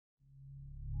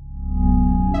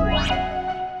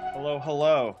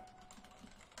hello.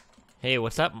 Hey,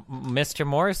 what's up, Mr.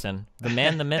 Morrison? The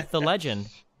man, the myth, the legend.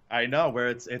 I know, where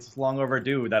it's long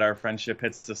overdue that our friendship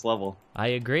hits this level. I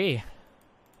agree.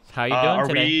 How you doing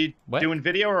today? Are we What? doing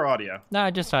video or audio? No,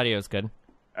 just audio is good.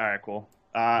 All right, cool.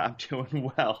 I'm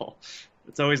doing well.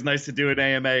 It's always nice to do an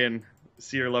AMA and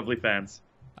see your lovely fans.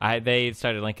 They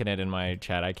started linking it in my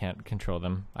chat. I can't control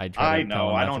them. I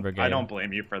know. I don't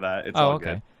blame you for that. It's oh, all okay.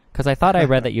 good. Because I thought I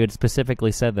read that you had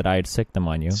specifically said that I had sicked them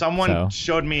on you. Someone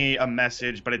showed me a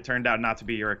message, but it turned out not to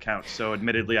be your account. So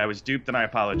admittedly, I was duped and I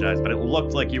apologize. But it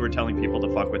looked like you were telling people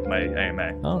to fuck with my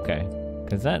AMA. Okay.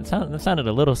 Because that sounded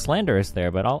a little slanderous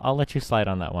there, but I'll let you slide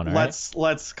on that one. All right?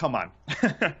 Let's come on.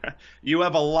 You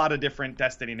have a lot of different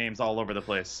Destiny names all over the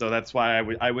place, so that's why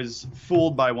I was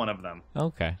fooled by one of them.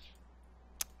 Okay.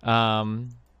 Are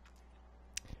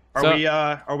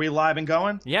we live and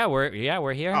going? Yeah,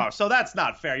 we're here. Oh, so that's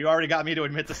not fair. You already got me to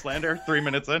admit to slander 3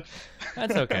 minutes in.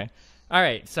 That's okay. All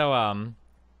right. So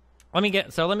let me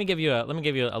give you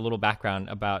a little background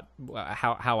about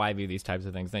how I view these types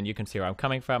of things. Then you can see where I'm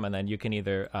coming from, and then you can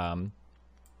either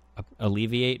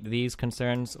alleviate these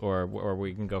concerns or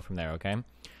we can go from there. Okay.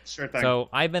 Sure thing. So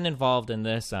I've been involved in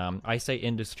this,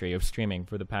 industry of streaming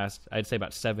for the past, I'd say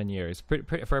about 7 years,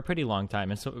 for a pretty long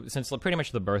time. And so since pretty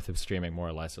much the birth of streaming, more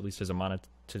or less, at least as a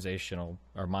monetizable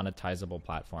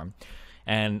platform.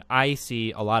 And I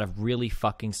see a lot of really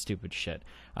fucking stupid shit.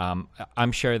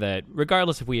 I'm sure that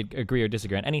regardless if we agree or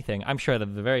disagree on anything, I'm sure that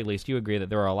at the very least you agree that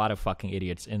there are a lot of fucking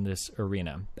idiots in this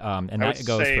arena. And that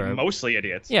goes for mostly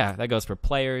idiots. Yeah, that goes for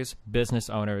players, business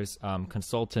owners,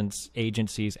 consultants,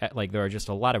 agencies. Like there are just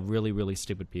a lot of really, really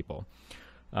stupid people.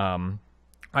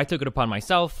 I took it upon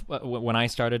myself when I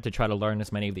started to try to learn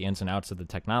as many of the ins and outs of the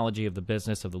technology, of the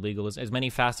business, of the legal, as many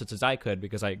facets as I could,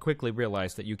 because I quickly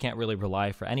realized that you can't really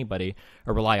rely on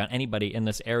anybody in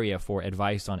this area for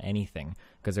advice on anything,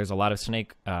 because there's a lot of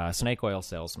snake oil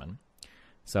salesmen.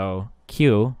 So,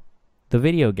 Q, the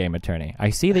video game attorney. I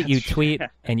see that you tweet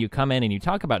and you come in and you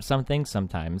talk about some things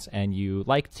sometimes, and you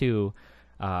like to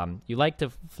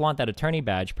flaunt that attorney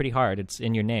badge pretty hard. It's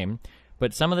in your name.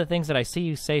 But some of the things that I see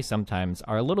you say sometimes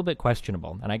are a little bit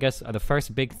questionable. And I guess the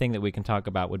first big thing that we can talk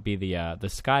about would be the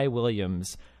Sky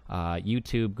Williams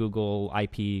YouTube, Google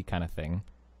IP kind of thing.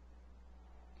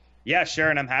 Yeah, sure,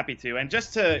 and I'm happy to. And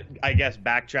just to, I guess,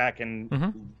 backtrack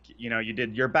and, you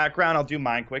did your background, I'll do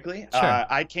mine quickly. Sure.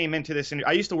 I came into this,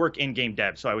 I used to work in game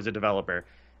dev, so I was a developer.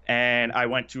 And I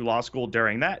went to law school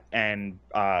during that and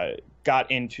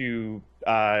got into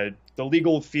the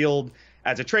legal field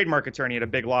as a trademark attorney at a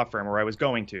big law firm where I was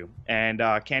going to. And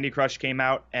Candy Crush came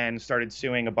out and started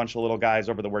suing a bunch of little guys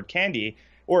over the word candy,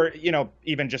 or,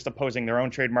 even just opposing their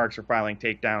own trademarks or filing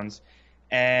takedowns.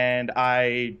 And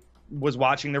I was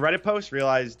watching the Reddit post,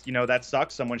 realized, that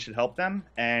sucks, someone should help them,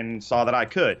 and saw that I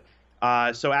could.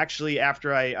 So actually,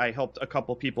 after I helped a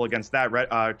couple people against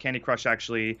that, Candy Crush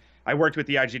actually, I worked with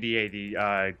the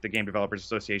IGDA, the Game Developers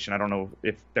Association. I don't know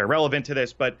if they're relevant to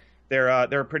this, but they're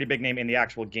a pretty big name in the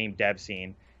actual game dev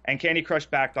scene. And Candy Crush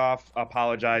backed off,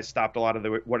 apologized, stopped a lot of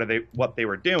what they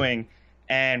were doing,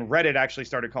 and Reddit actually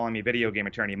started calling me video game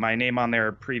attorney. My name on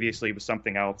there previously was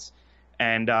something else,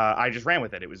 and I just ran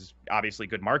with it. It was obviously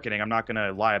good marketing. I'm not going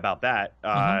to lie about that.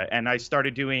 And I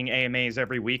started doing AMAs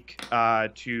every week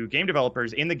to game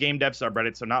developers in the game dev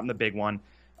subreddit, so not in the big one.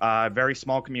 Very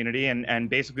small community, and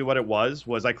basically what it was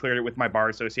I cleared it with my bar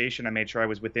association. I made sure I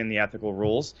was within the ethical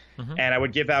rules, and I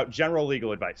would give out general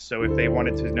legal advice. So if they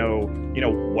wanted to know,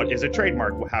 what is a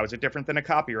trademark? How is it different than a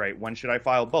copyright? When should I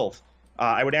file both?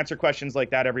 I would answer questions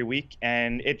like that every week,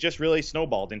 and it just really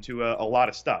snowballed into a lot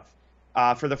of stuff.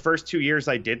 For the first 2 years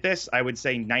I did this, I would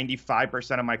say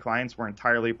 95% of my clients were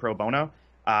entirely pro bono.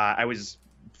 I was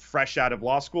fresh out of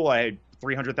law school. I had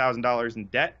 $300,000 in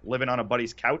debt, living on a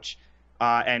buddy's couch.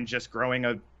 And just growing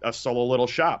a solo little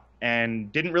shop,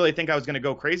 and didn't really think I was going to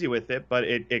go crazy with it, but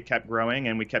it kept growing,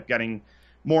 and we kept getting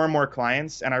more and more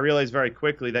clients. And I realized very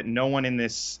quickly that no one in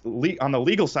this on the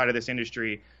legal side of this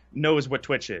industry knows what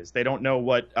Twitch is. They don't know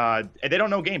they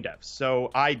don't know game dev. So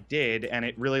I did, and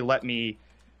it really let me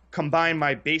combine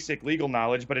my basic legal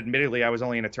knowledge, but admittedly I was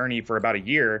only an attorney for about a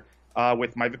year,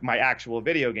 with my actual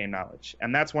video game knowledge.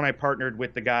 And that's when I partnered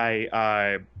with the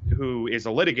guy who is a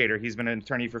litigator. He's been an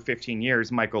attorney for 15 years,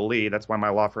 Michael Lee. That's why my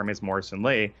law firm is Morrison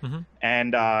Lee.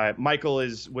 And Michael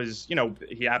was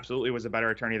he absolutely was a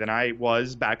better attorney than I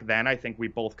was back then. I think we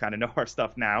both kind of know our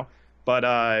stuff now.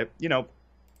 But,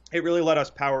 it really let us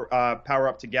power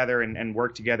up together and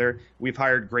work together. We've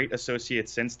hired great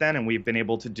associates since then, and we've been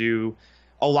able to do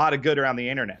a lot of good around the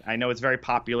internet. I know it's very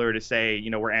popular to say,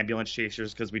 we're ambulance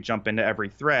chasers because we jump into every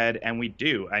thread, and we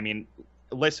do. I mean,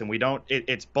 listen, we don't,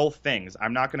 it's both things.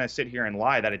 I'm not going to sit here and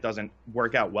lie that it doesn't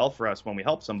work out well for us when we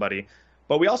help somebody,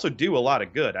 but we also do a lot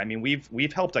of good. I mean,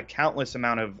 we've helped a countless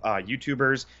amount of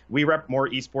YouTubers. We rep more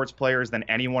esports players than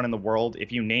anyone in the world.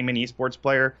 If you name an esports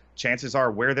player, chances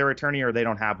are we're their attorney or they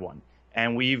don't have one.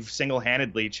 And we've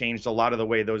single-handedly changed a lot of the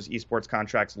way those esports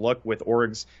contracts look with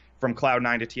orgs from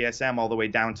Cloud9 to TSM all the way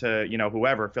down to,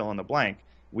 whoever, fill in the blank.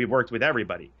 We've worked with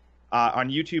everybody. On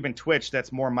YouTube and Twitch,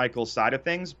 that's more Michael's side of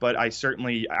things, but I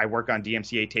work on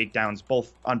DMCA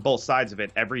takedowns on both sides of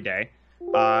it every day.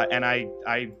 And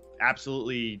I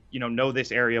absolutely, know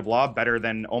this area of law better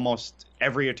than almost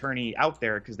every attorney out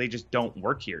there because they just don't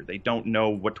work here. They don't know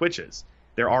what Twitch is.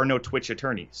 There are no Twitch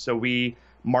attorneys. So we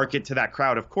market to that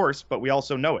crowd, of course, but we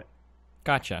also know it.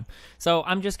 Gotcha. So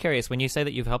I'm just curious, when you say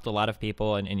that you've helped a lot of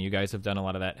people and you guys have done a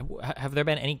lot of that, have there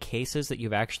been any cases that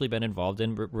you've actually been involved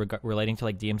in relating to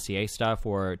like DMCA stuff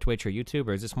or Twitch or YouTube,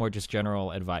 or is this more just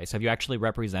general advice? Have you actually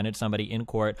represented somebody in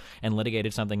court and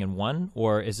litigated something and won,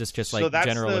 or is this just like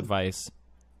general advice?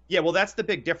 Yeah, well, that's the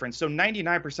big difference. So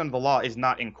 99% of the law is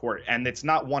not in court, and it's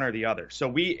not one or the other.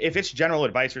 So if it's general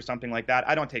advice or something like that,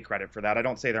 I don't take credit for that. I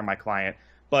don't say they're my client.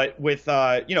 But with,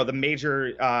 the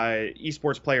major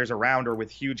esports players around, or with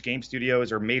huge game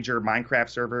studios or major Minecraft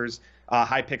servers,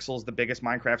 Hypixel's the biggest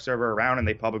Minecraft server around, and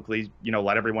they publicly,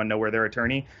 let everyone know where their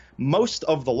attorney. Most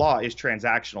of the law is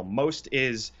transactional. Most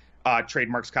is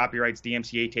trademarks, copyrights,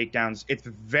 DMCA takedowns. It's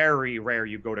very rare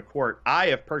you go to court. I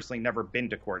have personally never been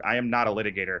to court. I am not a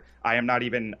litigator. I am not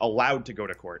even allowed to go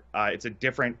to court. It's a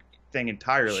different thing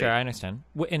entirely. Sure, I understand.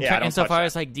 Insofar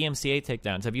as like DMCA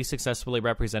takedowns, have you successfully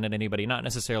represented anybody, not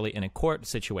necessarily in a court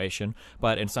situation,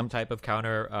 but in some type of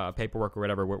counter paperwork or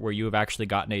whatever, where you have actually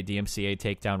gotten a DMCA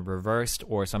takedown reversed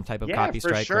or some type of copy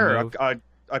strike removed?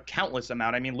 A countless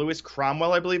amount. I mean, Lewis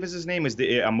Cromwell, I believe is his name, is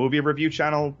a movie review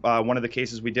channel. One of the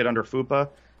cases we did under FUPA.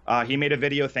 He made a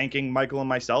video thanking Michael and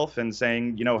myself and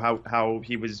saying, how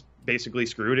he was basically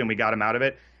screwed and we got him out of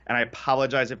it. And I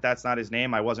apologize if that's not his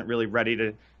name. I wasn't really ready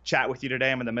to chat with you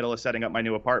today. I'm in the middle of setting up my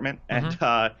new apartment. And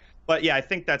but yeah, I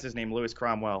think that's his name, Lewis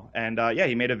Cromwell. And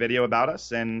he made a video about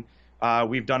us, and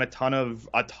we've done a ton of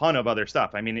other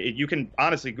stuff. I mean, you can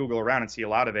honestly Google around and see a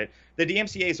lot of it. The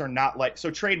DMCAs are not like, so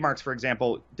trademarks, for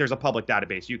example, there's a public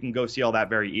database. You can go see all that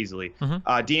very easily.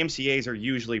 DMCAs are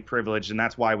usually privileged, and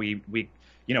that's why we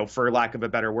for lack of a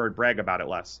better word, brag about it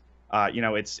less.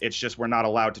 It's just we're not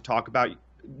allowed to talk about.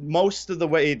 Most of the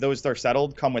way those are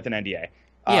settled come with an NDA.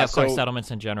 Yeah, of course, settlements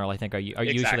in general, I think,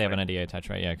 usually have an NDA attached,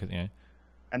 right? Yeah,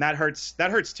 And that hurts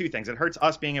two things. It hurts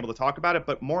us being able to talk about it,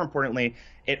 but more importantly,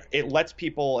 it lets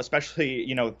people,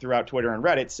 especially, throughout Twitter and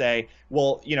Reddit, say,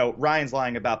 well, Ryan's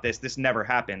lying about this. This never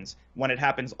happens. When it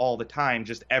happens all the time,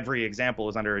 just every example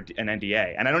is under an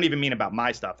NDA. And I don't even mean about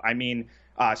my stuff. I mean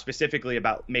specifically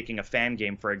about making a fan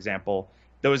game, for example.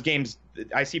 Those games,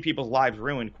 I see people's lives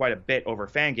ruined quite a bit over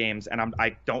fan games, and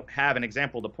I don't have an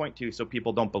example to point to, so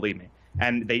people don't believe me.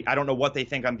 And I don't know what they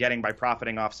think I'm getting by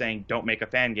profiting off saying don't make a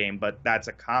fan game, but that's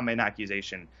a common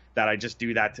accusation that I just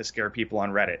do that to scare people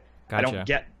on Reddit. Gotcha.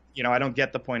 I don't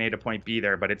get the point A to point B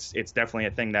there, but it's definitely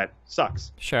a thing that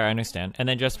sucks. Sure, I understand. And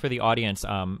then just for the audience,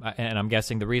 and I'm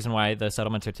guessing the reason why the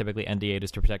settlements are typically NDA'd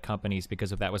is to protect companies,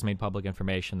 because if that was made public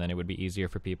information, then it would be easier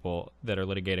for people that are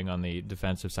litigating on the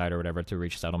defensive side or whatever to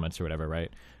reach settlements or whatever, right?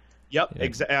 Yep,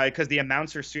 because the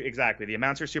amounts are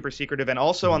super secretive, and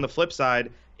also on the flip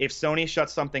side, if Sony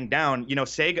shuts something down,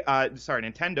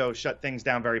 Nintendo shut things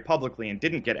down very publicly and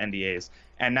didn't get NDAs,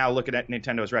 and now look at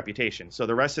Nintendo's reputation. So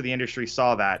the rest of the industry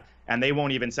saw that, and they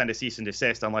won't even send a cease and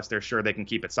desist unless they're sure they can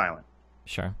keep it silent.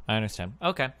 Sure, I understand.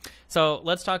 Okay, so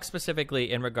let's talk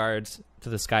specifically in regards to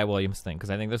the Sky Williams thing, because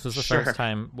I think this was the first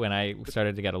time when I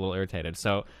started to get a little irritated.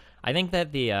 So I think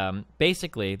that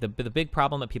basically the big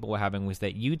problem that people were having was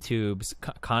that YouTube's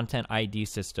content ID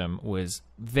system was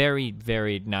very,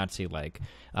 very Nazi-like.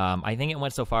 I think it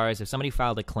went so far as if somebody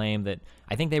filed a claim that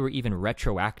I think they were even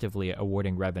retroactively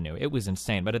awarding revenue. It was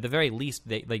insane. But at the very least,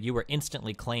 you were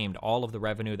instantly claimed all of the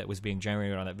revenue that was being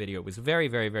generated on that video. It was very,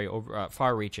 very, very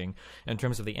far-reaching in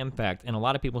terms of the impact. And a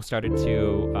lot of people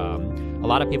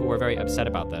were very upset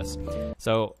about this.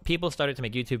 So people started to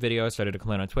make YouTube videos, started to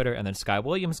complain on Twitter, and then Sky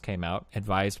Williams came out,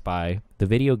 advised by the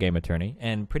video game attorney,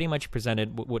 and pretty much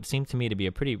presented what seemed to me to be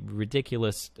a pretty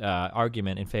ridiculous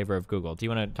argument in favor of Google. Do you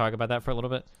want to talk about that for a little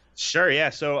bit? Sure, yeah.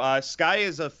 So Sky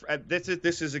is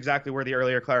this is exactly where the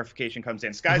earlier clarification comes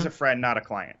in. Sky's a friend, not a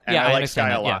client. And yeah, I like understand Sky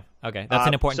that. a lot. Yeah. Okay, that's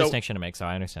an important distinction to make, so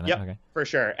I understand that. Yep, okay. For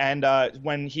sure. And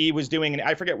when he was doing,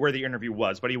 I forget where the interview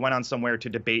was, but he went on somewhere to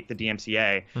debate the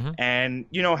DMCA. And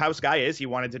you know how Sky is. He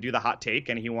wanted to do the hot take,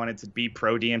 and he wanted to be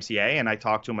pro DMCA, and I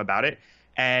talked to him about it.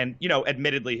 And,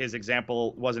 admittedly, his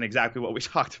example wasn't exactly what we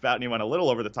talked about, and he went a little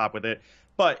over the top with it.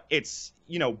 But it's,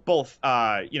 both,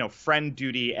 friend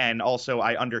duty, and also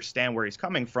I understand where he's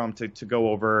coming from to go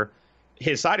over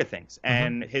his side of things.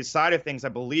 And his side of things, I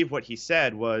believe what he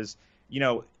said was,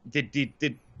 the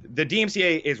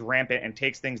DMCA is rampant and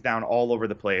takes things down all over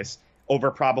the place over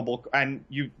probable, and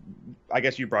I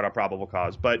guess you brought up probable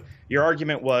cause, but your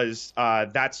argument was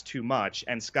that's too much.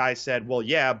 And Sky said, well,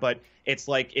 yeah, but it's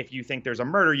like if you think there's a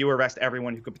murder, you arrest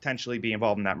everyone who could potentially be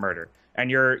involved in that murder. And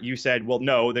you said, well,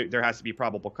 no, there has to be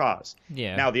probable cause.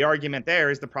 Yeah. Now, the argument there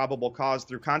is the probable cause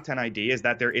through Content ID is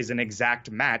that there is an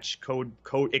exact match code.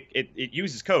 It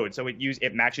uses code. So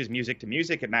it matches music to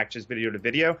music. It matches video to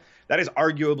video. That is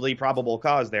arguably probable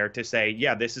cause there to say,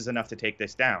 yeah, this is enough to take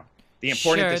this down. The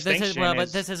important distinction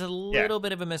but this is a little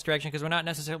bit of a misdirection because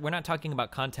we're not talking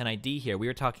about Content ID here. We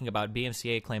were talking about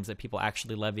BMCA claims that people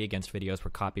actually levy against videos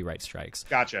for copyright strikes.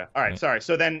 Gotcha. All right. Sorry.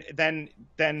 So then,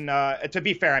 to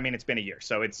be fair, I mean, it's been a year,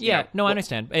 so it's I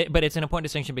understand, but it's an important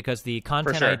distinction because the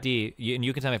Content ID, and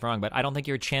you can tell me if I'm wrong, but I don't think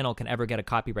your channel can ever get a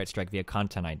copyright strike via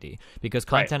Content ID because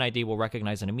Content ID will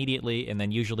recognize it immediately, and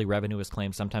then usually revenue is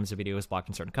claimed. Sometimes the video is blocked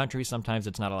in certain countries. Sometimes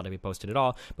it's not allowed to be posted at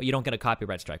all, but you don't get a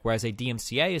copyright strike. Whereas a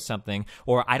DMCA is something.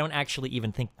 Or I don't actually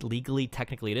even think legally,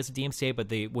 technically it is a DMCA, but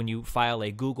when you file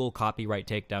a Google copyright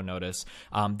takedown notice,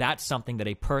 that's something that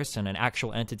a person, an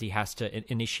actual entity, has to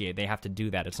initiate. They have to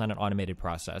do that. It's not an automated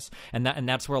process, and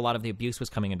that's where a lot of the abuse was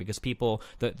coming in because people,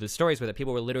 the stories were that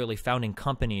people were literally founding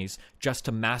companies just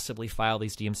to massively file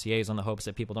these DMCAs on the hopes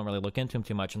that people don't really look into them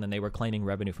too much, and then they were claiming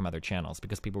revenue from other channels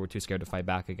because people were too scared to fight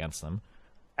back against them.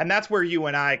 And that's where you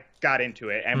and I got into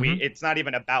it. And it's not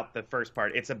even about the first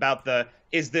part. It's about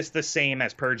is this the same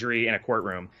as perjury in a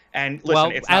courtroom? And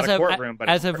listen, it's not a courtroom, but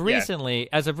as of recently,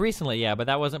 yeah, but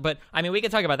that wasn't, but I mean, we can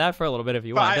talk about that for a little bit if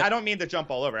you want. I don't mean to jump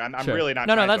all over. I'm really not.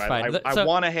 No, that's fine. I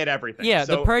want to hit everything. Yeah,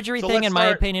 the perjury thing, in my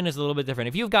opinion, is a little bit different.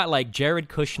 If you've got like Jared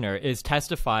Kushner is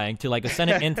testifying to like a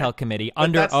Senate Intel committee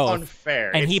under that's oath,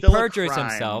 unfair. And he perjures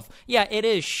himself. Yeah, it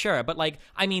is, sure, but like,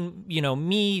 I mean,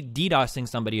 me DDoSing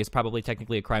somebody is probably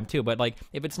technically a crime too. But like,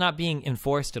 if it's not being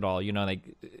enforced at all, like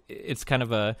it's kind of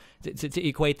to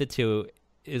equate the two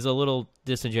is a little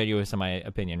disingenuous in my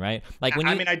opinion, right? Like when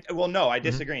I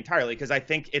disagree entirely because I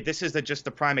think this is just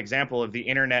the prime example of the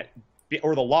internet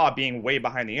or the law being way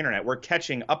behind the internet. We're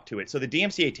catching up to it. So the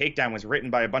DMCA takedown was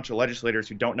written by a bunch of legislators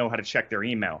who don't know how to check their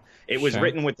email. It was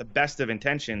written with the best of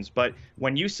intentions, but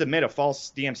when you submit a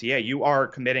false DMCA, you are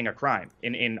committing a crime.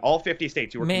 In all 50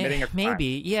 states, you are committing a crime.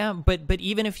 Maybe, yeah, but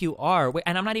even if you are,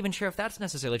 and I'm not even sure if that's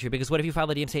necessarily true, because what if you file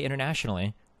the DMCA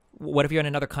internationally? What if you're in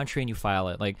another country and you file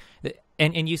it? Like,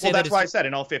 and you say that's why I said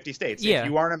in all 50 states. Yeah. If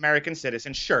you are an American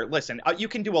citizen, sure. Listen, you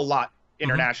can do a lot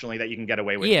internationally that you can get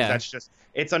away with. Yeah. That's just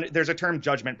there's a term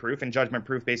judgment proof, and judgment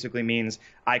proof basically means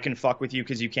I can fuck with you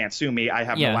because you can't sue me. I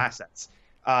have no assets.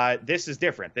 This is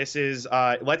different. This is,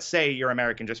 let's say you're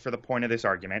American, just for the point of this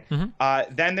argument.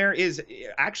 Then there is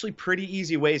actually pretty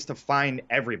easy ways to find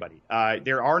everybody.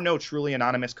 There are no truly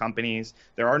anonymous companies.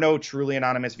 There are no truly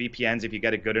anonymous VPNs if you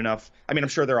get it good enough. I mean, I'm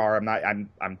sure there are.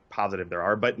 I'm positive there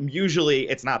are, but usually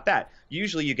it's not that.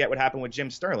 Usually you get what happened with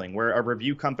Jim Sterling, where a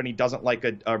review company doesn't like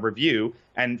a review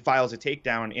and files a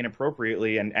takedown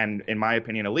inappropriately and in my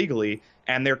opinion, illegally.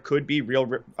 And there could be real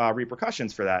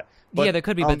repercussions for that. But, yeah, there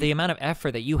could be, but the amount of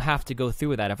effort that you have to go through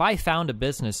with that. If I found a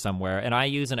business somewhere and I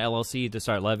use an LLC to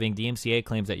start levying DMCA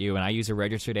claims at you, and I use a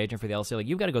registered agent for the LLC, like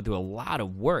you've got to go through a lot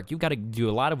of work. You've got to do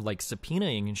a lot of like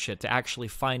subpoenaing and shit to actually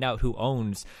find out who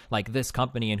owns like this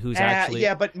company and who's actually.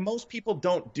 Yeah, but most people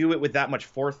don't do it with that much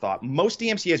forethought. Most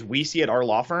DMCAs we see at our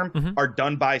law firm are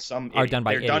done by some idiot. Are done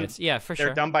by idiots. Yeah, for sure.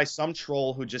 They're done by some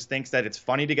troll who just thinks that it's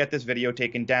funny to get this video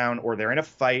taken down, or they're in a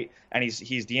fight and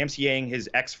he's DMCAing his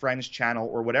ex-friend's channel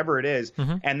or whatever it is.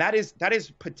 And that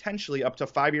is potentially up to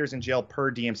 5 years in jail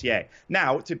per DMCA.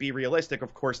 Now, to be realistic,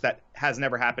 of course, that has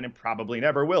never happened and probably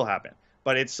never will happen.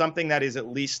 But it's something that is at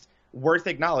least worth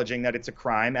acknowledging that it's a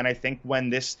crime. And I think when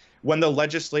the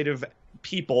legislative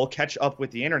people catch up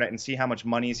with the internet and see how much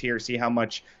money is here, see how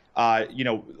much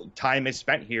time is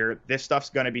spent here, this stuff's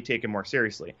going to be taken more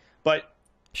seriously. But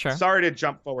sure. Sorry to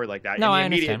jump forward like that. No, I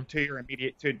understand.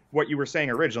 To what you were saying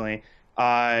originally,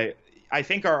 I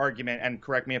think our argument, and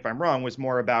correct me if I'm wrong, was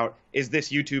more about, is this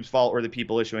YouTube's fault or the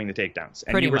people issuing the takedowns?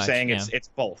 And Pretty you were much, saying yeah. it's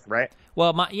both, right?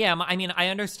 Well, I mean, I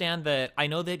understand that. I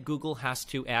know that Google has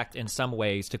to act in some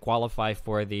ways to qualify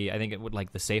for I think it would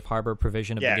like the safe harbor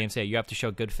provision of the DMCA. You have to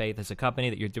show good faith as a company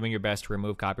that you're doing your best to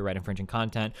remove copyright infringing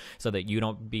content so that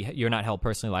you're not held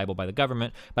personally liable by the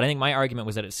government. But I think my argument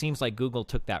was that it seems like Google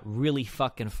took that really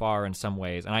fucking far in some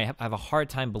ways. And I have a hard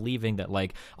time believing that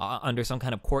like under some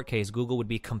kind of court case, Google would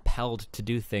be compelled able to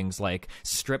do things like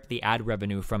strip the ad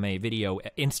revenue from a video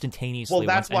instantaneously. Well,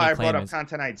 that's once why any I brought claim up is...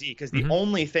 Content ID, because the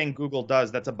only thing Google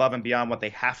does that's above and beyond what they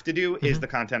have to do is the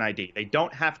Content ID. They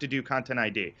don't have to do Content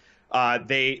ID.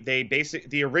 They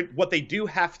basically what they do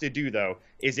have to do though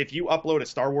is if you upload a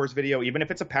Star Wars video, even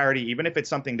if it's a parody, even if it's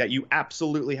something that you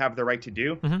absolutely have the right to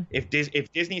do, if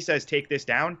Disney says take this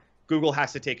down, Google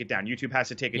has to take it down. YouTube has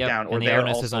to take it down, or and the they're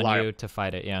onus also is on liable. you to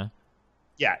fight it. Yeah.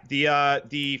 Yeah.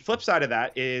 The flip side of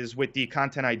that is with the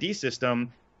Content ID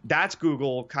system. That's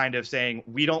Google kind of saying,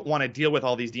 we don't want to deal with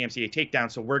all these DMCA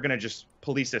takedowns, so we're going to just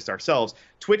police this ourselves.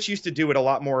 Twitch used to do it a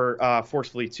lot more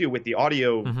forcefully, too, with the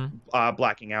audio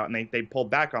blacking out, and they pulled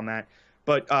back on that.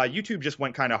 But YouTube just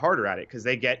went kind of harder at it because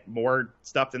they get more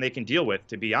stuff than they can deal with,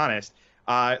 to be honest.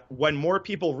 When more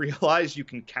people realize you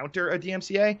can counter a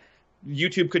DMCA,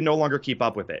 YouTube could no longer keep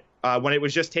up with it. When it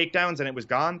was just takedowns and it was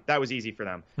gone, that was easy for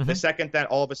them. The second that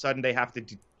all of a sudden they have to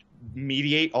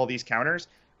mediate all these counters,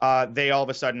 they all of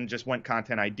a sudden just went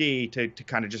Content ID to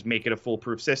kind of just make it a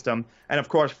foolproof system. And of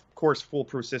course,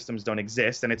 foolproof systems don't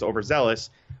exist, and it's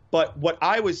overzealous. But what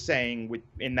I was saying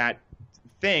in that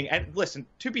thing, and listen,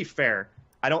 to be fair,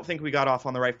 I don't think we got off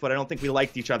on the right foot. I don't think we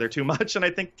liked each other too much, and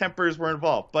I think tempers were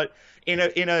involved. But in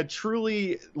a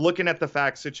truly looking at the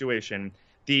facts situation,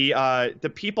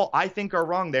 the people I think are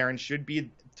wrong there and should be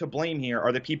to blame here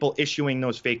are the people issuing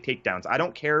those fake takedowns. I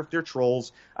don't care if they're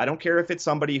trolls. I don't care if it's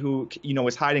somebody who,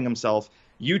 is hiding himself.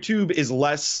 YouTube is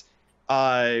less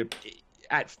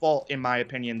at fault, in my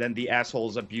opinion, than the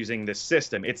assholes abusing this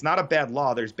system. It's not a bad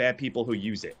law. There's bad people who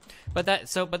use it. But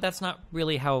that's not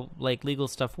really how legal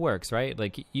stuff works, right?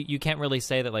 You can't really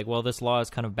say that well, this law is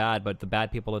kind of bad, but the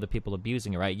bad people are the people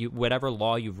abusing it, right? Whatever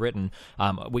law you've written,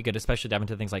 we could especially dive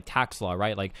into things like tax law,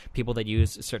 right? Like people that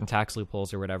use certain tax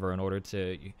loopholes or whatever in order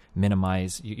to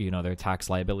minimize their tax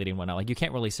liability and whatnot. You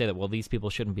can't really say that, well, these people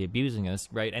shouldn't be abusing us,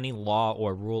 right? Any law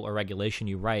or rule or regulation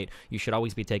you write, you should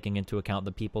always be taking into account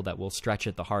the people that will stretch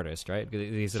it the hardest, right?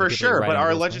 These are For the people sure, but our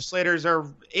rules, legislators are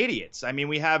idiots. I mean,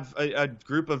 we have a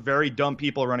group of very dumb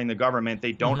people running the government.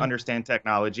 They don't understand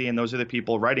technology, and those are the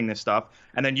people writing this stuff.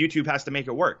 And then YouTube has to make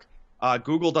it work.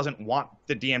 Google doesn't want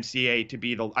the DMCA to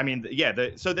be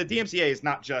so the DMCA is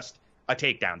not just a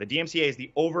takedown. The DMCA is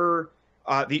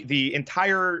the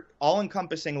entire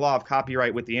all-encompassing law of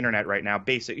copyright with the internet right now.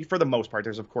 Basically, for the most part,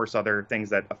 there's of course other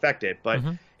things that affect it, but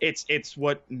it's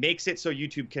what makes it so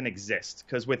YouTube can exist.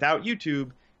 Because without YouTube,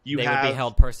 they would be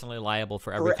held personally liable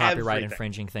for every copyright everything.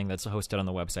 Infringing thing that's hosted on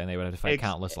the website, and they would have to fight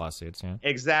countless lawsuits. Yeah.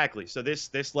 Exactly. So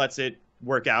this lets it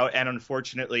work out, and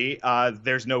unfortunately,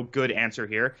 there's no good answer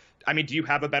here. I mean, do you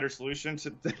have a better solution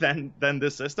than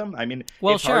this system? I mean,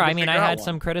 well, it's sure. hard to I mean, I figure out had one.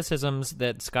 some criticisms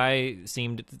that Sky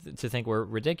seemed to think were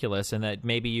ridiculous, and that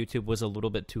maybe YouTube was a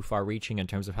little bit too far-reaching in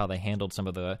terms of how they handled some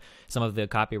of the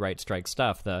copyright strike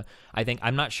stuff.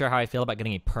 I'm not sure how I feel about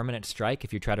getting a permanent strike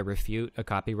if you try to refute a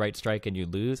copyright strike and you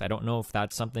lose. I don't know if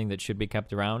that's something that should be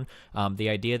kept around. The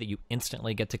idea that you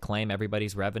instantly get to claim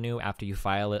everybody's revenue after you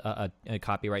file a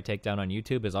copyright takedown on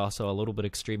YouTube is also a little bit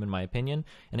extreme in my opinion,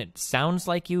 and it sounds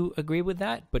like you agree with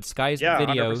that, but Sky's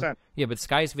video 100%. But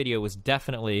Sky's video was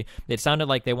definitely, it sounded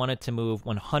like they wanted to move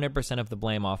 100% of the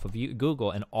blame off of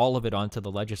Google and all of it onto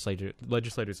the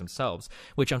legislators themselves,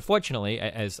 which unfortunately,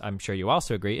 as I'm sure you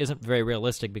also agree, isn't very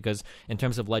realistic, because in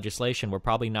terms of legislation, we're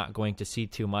probably not going to see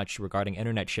too much regarding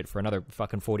internet shit for another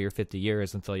fucking 40 or 50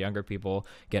 years until younger people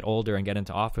get older and get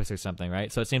into office or something,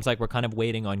 right? So it seems like we're kind of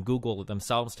waiting on Google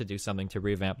themselves to do something to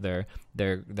revamp their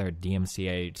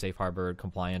DMCA safe harbor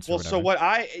compliance or whatever. So what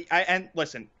and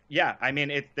listen, yeah, I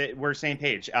mean, we're same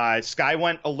page. Sky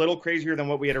went a little crazier than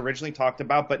what we had originally talked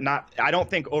about, but I don't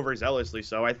think overzealously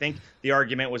so. I think the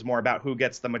argument was more about who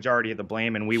gets the majority of the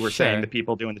blame, and we were saying the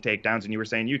people doing the takedowns, and you were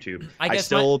saying YouTube. I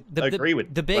still agree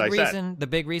with the big reason. The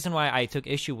big reason why I took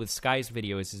issue with Sky's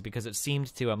video is because it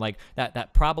seemed to, I'm like,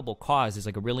 that probable cause is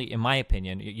like a really, in my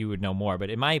opinion, you would know more, but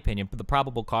in my opinion, the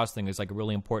probable cause thing is like a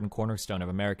really important cornerstone of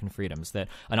American freedoms, that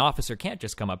an officer can't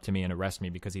just come up to me and arrest me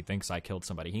because he thinks I killed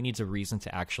somebody. He needs a reason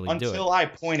to actually do it. Until I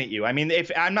point at you. I mean,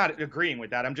 if I'm not agreeing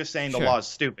with that, I'm just saying the law is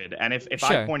stupid. And if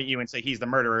I point at you and say he's the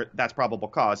murderer, that's probable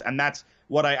cause. And that's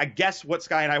what I guess what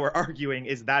Sky and I were arguing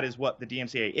is that is what the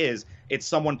DMCA is. It's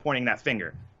someone pointing that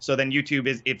finger. So then YouTube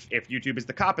is, if YouTube is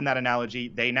the cop in that analogy,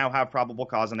 they now have probable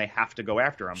cause and they have to go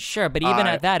after him. Sure, but even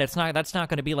at that, that's not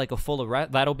going to be like a full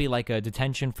arrest. That'll be like a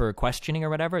detention for questioning or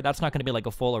whatever. That's not going to be like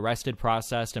a full arrested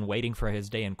process and waiting for his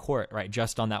day in court, right?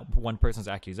 Just on that one person's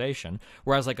accusation.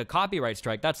 Whereas like a copyright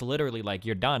strike, that's literally like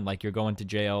you're done, like you're going to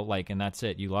jail, like, and that's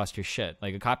it. You lost your shit.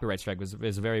 Like a copyright strike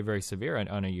is very, very severe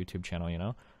on a YouTube channel, you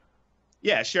know?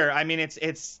 Yeah, sure. I mean,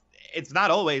 it's It's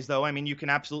not always, though. I mean, you can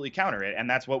absolutely counter it, and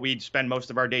that's what we spend most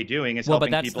of our day doing, is Well, but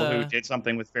helping that's people who did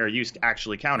something with fair use to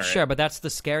actually counter it. Sure, but that's the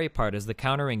scary part, is the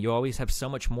countering. You always have so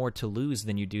much more to lose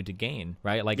than you do to gain,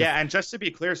 right? Like, yeah, and just to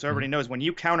be clear, so everybody knows, when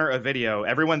you counter a video,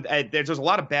 everyone there's a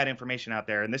lot of bad information out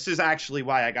there, and this is actually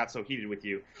why I got so heated with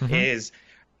you, is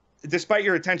despite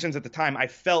your intentions at the time, I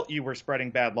felt you were spreading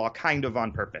bad law kind of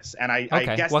on purpose. And I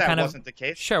guess that wasn't the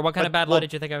case. Sure. What kind of bad law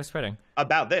did you think I was spreading?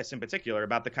 About this in particular,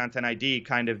 about the content ID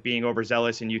kind of being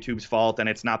overzealous and YouTube's fault, and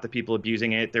it's not the people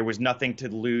abusing it. There was nothing to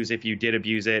lose if you did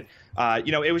abuse it.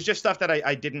 It was just stuff that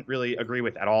I didn't really agree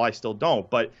with at all. I still don't.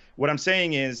 But what I'm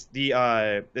saying is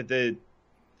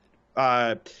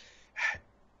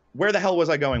where the hell was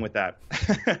I going with that?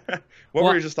 What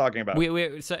were we just talking about?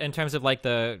 So in terms of like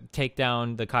the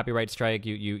takedown, the copyright strike,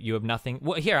 you have nothing.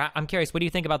 Well, here, I'm curious. What do you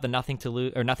think about the nothing to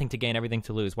lose or nothing to gain, everything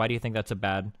to lose? Why do you think that's a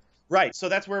bad? Right. So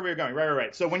that's where we were going.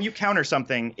 Right. So when you counter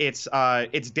something, it's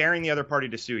daring the other party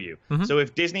to sue you. So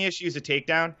if Disney issues a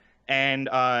takedown, and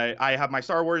I have my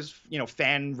Star Wars,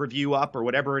 fan review up or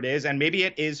whatever it is, and maybe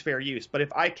it is fair use, but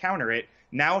if I counter it,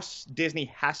 now Disney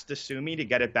has to sue me to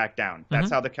get it back down. That's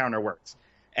how the counter works.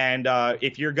 And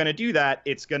if you're going to do that,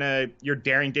 you're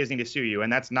daring Disney to sue you.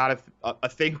 And that's not a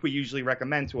thing we usually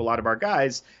recommend to a lot of our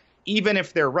guys, even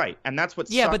if they're right. And that's what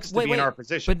sucks to be in our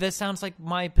position. But this sounds like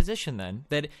my position then,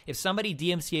 that if somebody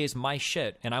DMCA's my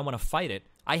shit and I want to fight it,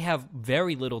 I have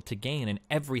very little to gain and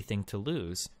everything to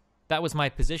lose. That was my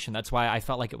position. That's why I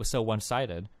felt like it was so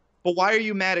one-sided. But why are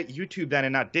you mad at YouTube then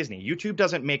and not Disney? YouTube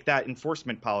doesn't make that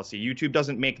enforcement policy. YouTube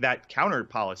doesn't make that counter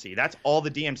policy. That's all the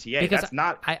DMCA. Because that's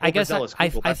not I guess I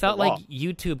felt like law.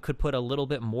 YouTube could put a little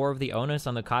bit more of the onus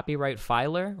on the copyright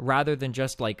filer rather than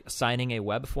just like signing a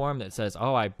web form that says,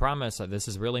 oh, I promise this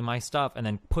is really my stuff, and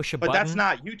then push a button. But that's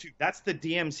not YouTube. That's the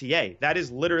DMCA. That is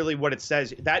literally what it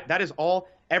says. That is all.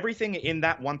 Everything in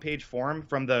that one-page form,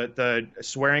 from the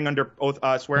swearing under oath,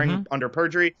 under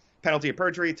perjury, penalty of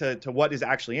perjury, to what is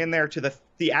actually in there, to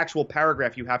the actual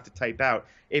paragraph you have to type out.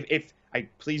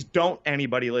 Please don't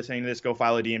anybody listening to this go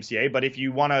file a DMCA, but if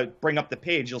you want to bring up the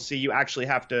page, you'll see you actually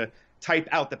have to type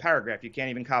out the paragraph. You can't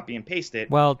even copy and paste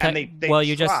it. Well,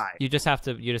 you just have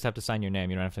to sign your name.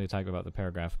 You don't have to type about the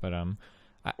paragraph, but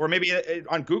or maybe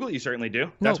on Google you certainly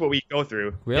do. That's what we go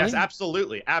through. Really? Yes,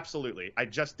 absolutely. I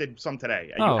just did some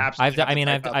today.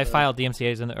 I've filed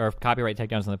DMCA's or copyright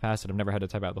takedowns in the past, and I've never had to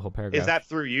type out the whole paragraph. Is that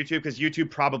through YouTube? Because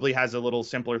YouTube probably has a little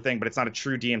simpler thing, but it's not a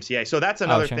true DMCA. So that's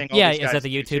another thing. Yeah, is that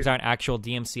the YouTubes aren't actual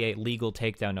DMCA legal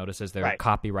takedown notices? They're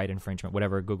copyright infringement,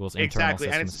 whatever Google's internal system. Exactly,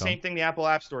 and it's the same thing the Apple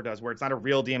App Store does, where it's not a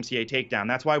real DMCA takedown.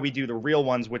 That's why we do the real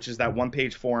ones, which is that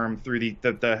one-page form through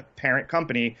the parent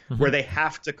company, where they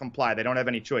have to comply. They don't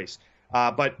have any choice.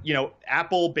 But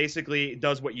Apple basically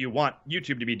does what you want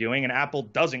YouTube to be doing, and Apple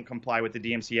doesn't comply with the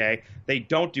DMCA. They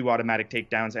don't do automatic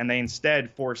takedowns, and they instead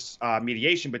force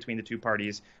mediation between the two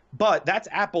parties. But that's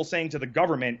Apple saying to the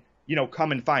government,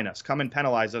 come and fine us, come and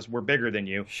penalize us. We're bigger than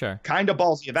you. Sure. Kind of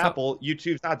ballsy of Apple.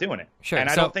 YouTube's not doing it. Sure. And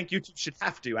I don't think YouTube should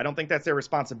have to. I don't think that's their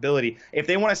responsibility. If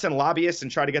they want to send lobbyists and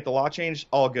try to get the law changed,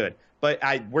 all good. But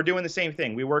we're doing the same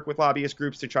thing. We work with lobbyist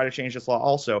groups to try to change this law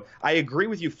also. I agree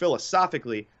with you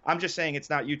philosophically. I'm just saying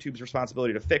it's not YouTube's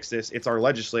responsibility to fix this. It's our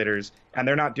legislators, and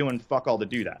they're not doing fuck all to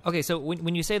do that. Okay, so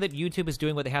when you say that YouTube is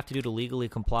doing what they have to do to legally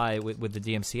comply with the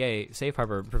DMCA safe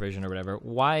harbor provision or whatever,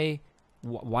 why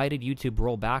did YouTube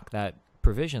roll back that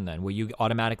provision then, where you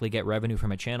automatically get revenue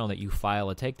from a channel that you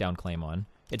file a takedown claim on?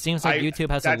 It seems like YouTube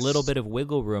has a little bit of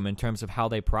wiggle room in terms of how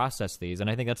they process these, and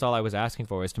I think that's all I was asking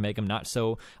for, is to make them not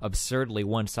so absurdly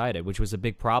one-sided, which was a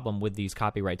big problem with these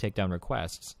copyright takedown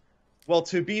requests. Well,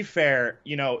 to be fair,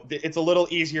 it's a little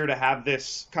easier to have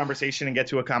this conversation and get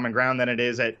to a common ground than it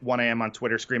is at 1 a.m. on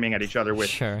Twitter screaming at each other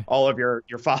with all of your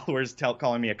followers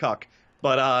calling me a cuck.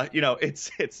 But,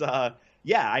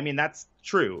 yeah, I mean, that's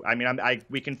true. I mean,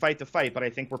 we can fight the fight, but I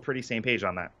think we're pretty same page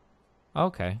on that.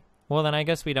 Okay. Well, then I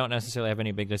guess we don't necessarily have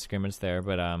any big disagreements there,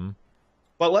 but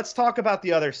But let's talk about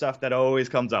the other stuff that always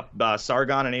comes up,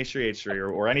 Sargon and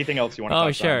H3H3, or anything else you want to talk about.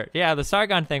 Oh, sure. Yeah, the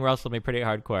Sargon thing wrestled me pretty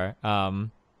hardcore.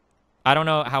 I don't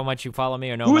know how much you follow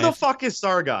me or know. Who the fuck is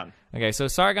Sargon? Okay, so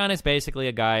Sargon is basically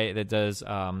a guy that does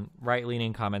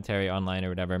right-leaning commentary online or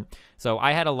whatever. So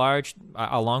I had a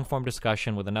long-form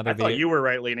discussion with another. I thought you were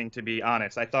right-leaning, to be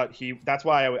honest. I thought that's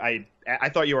why I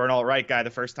thought you were an alt-right guy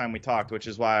the first time we talked, which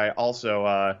is why I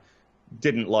also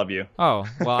didn't love you. Oh,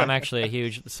 well, I'm actually a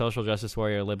huge social justice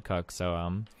warrior libcuck,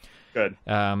 so good.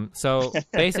 So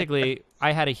basically,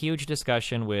 I had a huge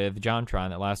discussion with JonTron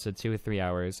that lasted 2 or 3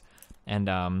 hours, and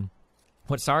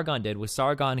what Sargon did was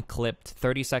Sargon clipped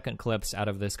 30-second clips out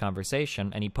of this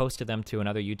conversation, and he posted them to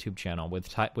another YouTube channel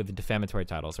with defamatory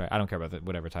titles, right? I don't care about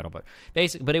whatever title, but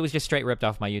it was just straight ripped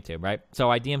off my YouTube, right? So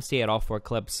I DMCA'd all 4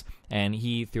 clips, and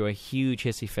he threw a huge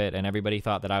hissy fit, and everybody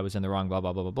thought that I was in the wrong, blah,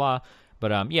 blah, blah, blah, blah.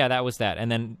 But yeah, that was that.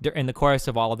 And then in the course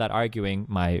of all of that arguing,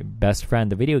 my best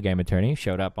friend, the video game attorney,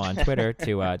 showed up on Twitter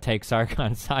to take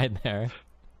Sargon's side there.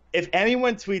 If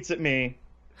anyone tweets at me,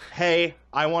 hey,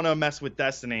 I want to mess with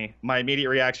Destiny, my immediate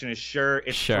reaction is sure,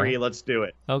 it's free, let's do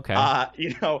it. Okay.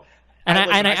 You know, and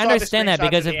I understand that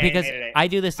because I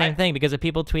do the same thing, because if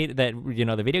people tweet that, you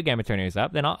know, the video game attorney is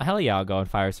up, then hell yeah, I'll go and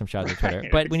fire some shots at Twitter.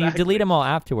 But when you delete them all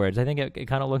afterwards, I think it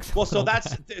kind of looks... Well, so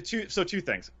that's two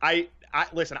things.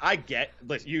 Listen,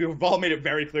 you've all made it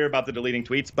very clear about the deleting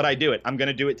tweets, but I do it. I'm going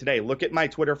to do it today. Look at my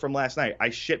Twitter from last night.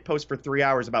 I shit post for 3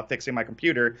 hours about fixing my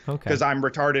computer because I'm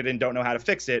retarded and don't know how to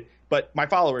fix it, but my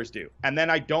followers do. And then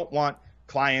I don't want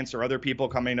clients or other people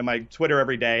coming to my Twitter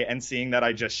every day and seeing that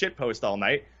I just shit post all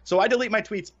night. So I delete my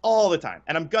tweets all the time,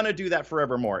 and I'm going to do that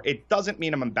forevermore. It doesn't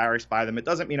mean I'm embarrassed by them. It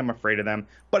doesn't mean I'm afraid of them,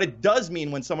 but it does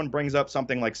mean when someone brings up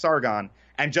something like Sargon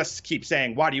and just keeps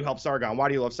saying, why do you help Sargon? Why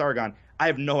do you love Sargon? I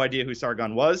have no idea who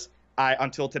Sargon was.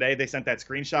 Until today, they sent that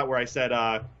screenshot where I said,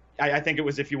 I think it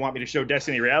was, if you want me to show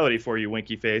Destiny reality for you,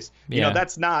 winky face. You know,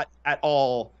 that's not at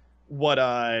all what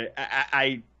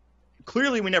I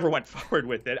clearly, we never went forward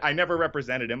with it. I never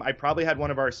represented him. I probably had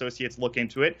one of our associates look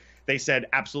into it. They said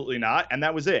absolutely not, and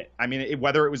that was it. I mean,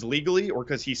 whether it was legally or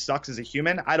because he sucks as a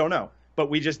human, I don't know.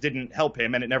 But we just didn't help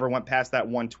him, and it never went past that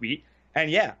one tweet. And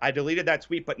yeah, I deleted that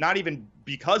tweet, but not even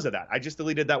because of that. I just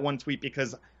deleted that one tweet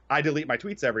because I delete my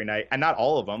tweets every night, and not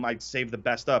all of them. I save the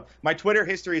best of. My Twitter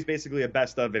history is basically a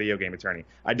best of video game attorney.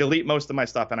 I delete most of my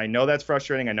stuff, and I know that's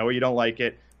frustrating. I know you don't like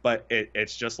it, but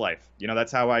it's just life. You know,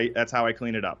 that's how I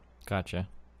clean it up. Gotcha.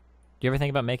 Do you ever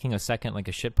think about making a second, like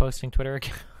a shit posting Twitter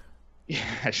account?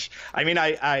 Yeah, I mean,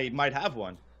 I might have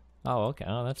one. Oh, okay.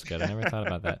 Oh, that's good. I never thought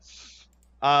about that.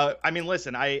 I mean,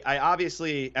 listen, I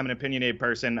obviously am an opinionated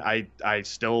person. I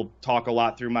still talk a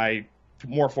lot through my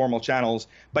more formal channels,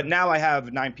 but now I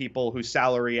have 9 people whose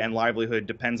salary and livelihood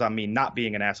depends on me not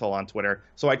being an asshole on Twitter.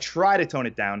 So I try to tone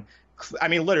it down. I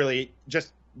mean, literally,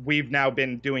 we've now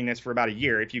been doing this for about a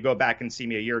year. If you go back and see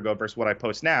me a year ago versus what I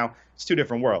post now, it's 2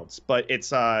 different worlds. But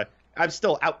it's I'm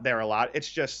still out there a lot. It's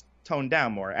just toned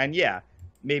down more. And yeah,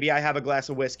 maybe I have a glass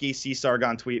of whiskey, see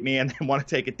Sargon tweet me, and then want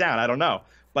to take it down. I don't know.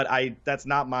 But that's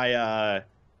not my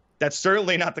that's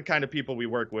certainly not the kind of people we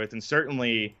work with. And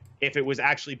certainly if it was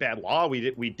actually bad law,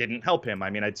 we didn't help him. I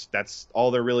mean, that's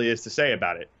all there really is to say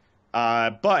about it.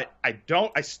 But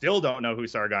I still don't know who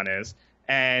Sargon is.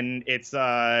 And it's,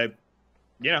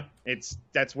 you know,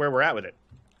 that's where we're at with it.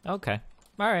 Okay.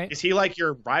 All right. Is he like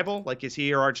your rival? Like, is he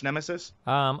your arch nemesis?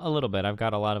 A little bit. I've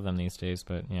got a lot of them these days,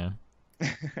 but yeah.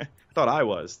 I thought I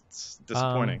was. It's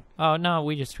disappointing. Oh, no,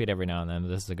 we just tweet every now and then.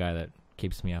 This is the guy that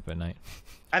keeps me up at night.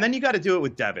 And then you got to do it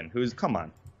with Devin, come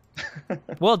on.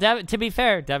 Well, Devin, to be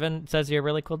fair, Devin says you're a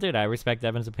really cool dude. I respect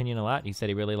Devin's opinion a lot. He said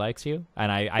he really likes you,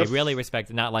 and I really respect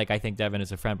it. Not like I think Devin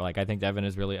is a friend, but like I think Devin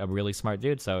is really a really smart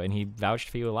dude. So, and he vouched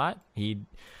for you a lot.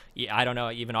 I don't know,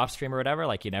 even off stream or whatever,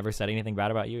 like he never said anything bad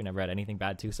about you. He never had anything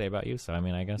bad to say about you. So, I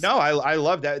mean, I guess. No, I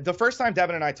love that. The first time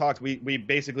Devin and I talked, we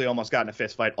basically almost got in a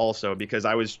fist fight also because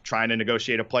I was trying to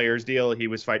negotiate a player's deal. He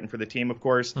was fighting for the team, of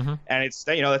course. Mm-hmm. And it's,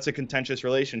 you know, that's a contentious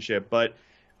relationship. But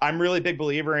I'm really a big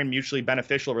believer in mutually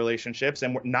beneficial relationships,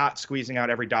 and we're not squeezing out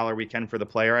every dollar we can for the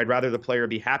player. I'd rather the player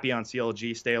be happy on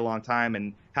CLG, stay a long time,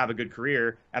 and have a good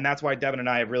career. And that's why Devin and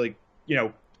I have really, you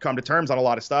know, come to terms on a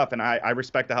lot of stuff. And I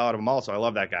respect the hell out of him all. So I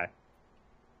love that guy.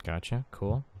 Gotcha.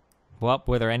 Cool. Well,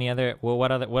 were there any other? Well,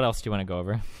 what else do you want to go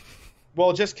over?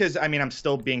 Well, just because, I mean, I'm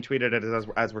still being tweeted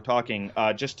as we're talking,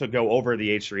 just to go over the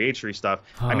H3 stuff.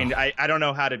 Oh. I mean, I don't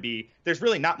know how to be. There's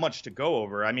really not much to go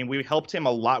over. I mean, we helped him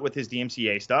a lot with his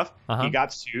DMCA stuff. Uh-huh. He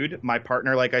got sued. My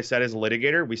partner, like I said, is a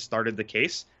litigator. We started the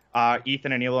case.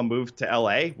 Ethan and Hila moved to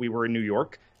L.A. We were in New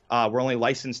York. We're only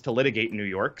licensed to litigate in New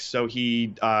York. So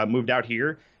he moved out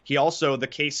here. He also, the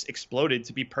case exploded.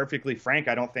 To be perfectly frank,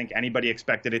 I don't think anybody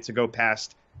expected it to go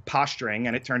past posturing,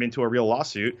 and it turned into a real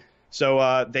lawsuit.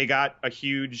 So they got a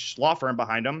huge law firm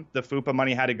behind them. The FUPA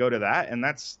money had to go to that, and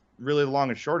that's really the long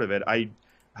and short of it. I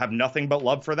have nothing but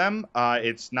love for them.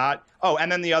 It's not. Oh,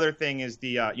 and then the other thing is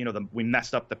we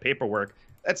messed up the paperwork.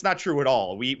 That's not true at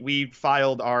all. We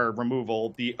filed our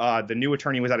removal. The new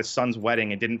attorney was at his son's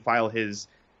wedding and didn't file his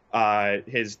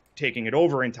taking it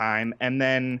over in time, and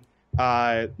then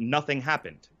nothing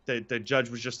happened. The judge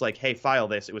was just like, "Hey, file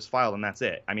this." It was filed, and that's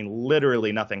it. I mean,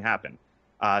 literally nothing happened.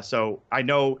 So I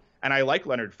know. And I like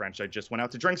Leonard French. I just went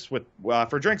out to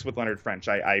for drinks with Leonard French.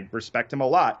 I respect him a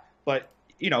lot. But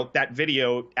that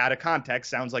video out of context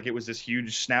sounds like it was this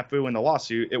huge snafu in the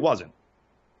lawsuit. It wasn't.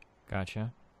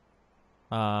 Gotcha.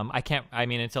 I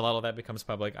mean, until all of that becomes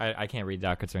public, I can't read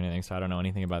dockets or anything, so I don't know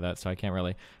anything about that, so I can't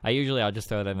really, I'll just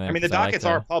throw that in there. I mean, the dockets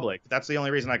are public. That's the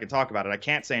only reason I can talk about it. I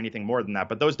can't say anything more than that,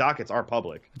 but those dockets are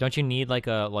public. Don't you need like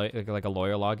a lawyer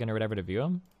login or whatever to view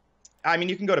them? I mean,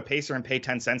 you can go to Pacer and pay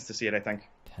 10 cents to see it, I think.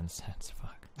 10 cents,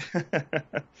 fuck.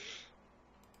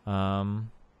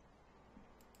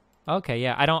 Okay,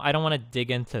 yeah, I don't want to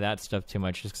dig into that stuff too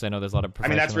much, just because I know there's a lot of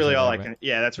professionals. I mean, that's really all I can.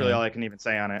 Yeah, that's really all I can even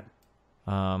say on it.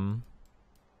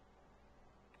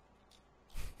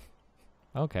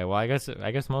 Okay, well, I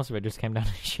guess most of it just came down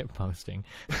to shit posting.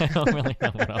 I don't really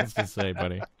know what else to say,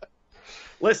 buddy.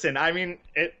 Listen, I mean,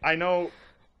 I know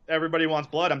everybody wants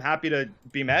blood. I'm happy to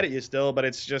be mad at you still, but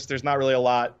it's just there's not really a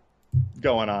lot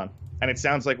going on, and it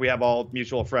sounds like we have all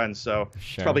mutual friends, so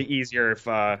It's probably easier if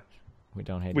we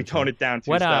don't hate. We tone it down.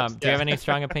 What? Do you have any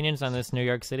strong opinions on this New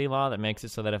York City law that makes it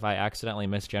so that if I accidentally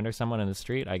misgender someone in the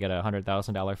street, I get a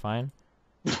 $100,000 fine?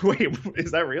 Wait,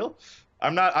 is that real?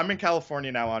 I'm in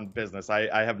California now on business.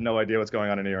 I have no idea what's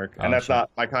going on in New York, and that's not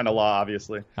my kind of law,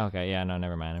 obviously. Okay, yeah, no,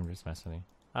 never mind. I'm just messing with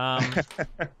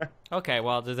you. Okay,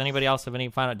 well, does anybody else have any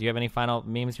final? Do you have any final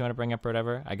memes you want to bring up or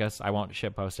whatever? I guess I won't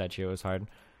shit post at you as hard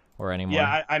or anymore.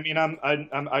 Yeah, I mean,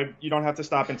 you don't have to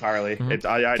stop entirely. Mm-hmm.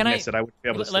 I miss it. I wouldn't be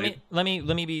able to sleep. Let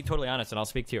me be totally honest, and I'll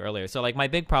speak to you earlier. So, like, my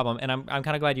big problem, and I'm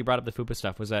kind of glad you brought up the FUPA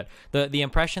stuff, was that the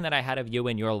impression that I had of you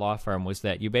and your law firm was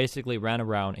that you basically ran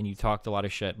around and you talked a lot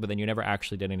of shit, but then you never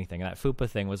actually did anything. And that FUPA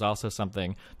thing was also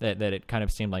something that it kind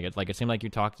of seemed like it. Like, it seemed like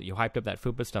you hyped up that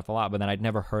FUPA stuff a lot, but then I'd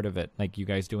never heard of it, like you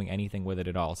guys doing anything with it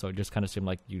at all. So it just kind of seemed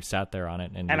like you sat there on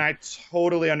it. And I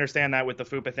totally understand that with the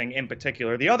FUPA thing in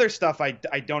particular. The other stuff I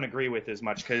don't agree with as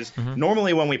much. Because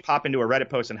normally when we pop into a Reddit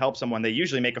post and help someone, they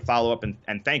usually make a follow-up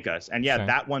and thank us. And yeah,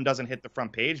 that one doesn't hit the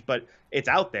front page, but it's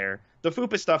out there. The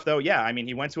FUPA stuff, though, yeah, I mean,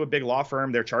 he went to a big law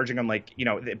firm. They're charging him, like,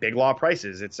 big law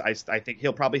prices. I think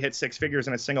he'll probably hit 6 figures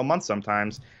in a single month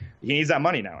sometimes. He needs that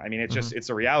money now. I mean, it's just it's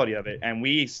a reality of it. And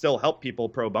we still help people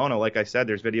pro bono. Like I said,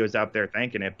 there's videos out there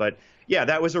thanking it. But yeah,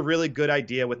 that was a really good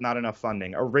idea with not enough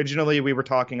funding. Originally, we were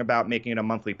talking about making it a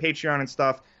monthly Patreon and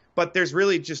stuff. But there's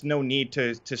really just no need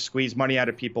to squeeze money out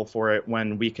of people for it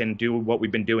when we can do what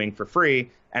we've been doing for free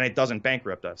and it doesn't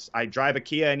bankrupt us. I drive a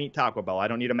Kia and eat Taco Bell. I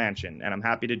don't need a mansion, and I'm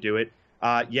happy to do it.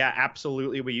 Yeah,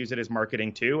 absolutely, we use it as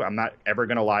marketing too. I'm not ever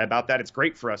going to lie about that. It's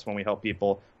great for us when we help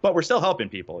people, but we're still helping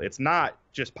people. It's not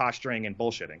just posturing and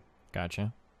bullshitting.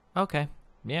 Gotcha. Okay.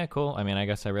 Yeah, cool. I mean, I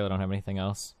guess I really don't have anything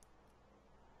else.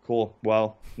 Cool.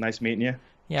 Well, nice meeting you.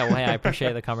 Yeah, well, hey, I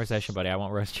appreciate the conversation, buddy. I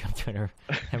won't roast you on Twitter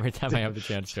every time I have the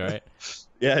chance to, right?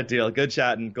 Yeah, deal. Good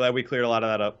chatting. Glad we cleared a lot of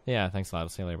that up. Yeah, thanks a lot. I'll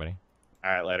see you later, buddy.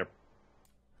 All right, later.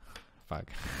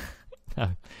 Fuck.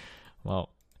 Well,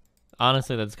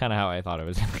 honestly, that's kind of how I thought it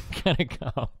was going to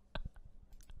go.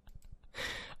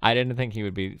 I didn't think he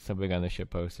would be so big on the shit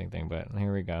posting thing, but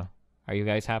here we go. Are you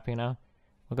guys happy now?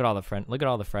 Look at all the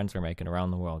friends we're making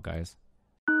around the world, guys.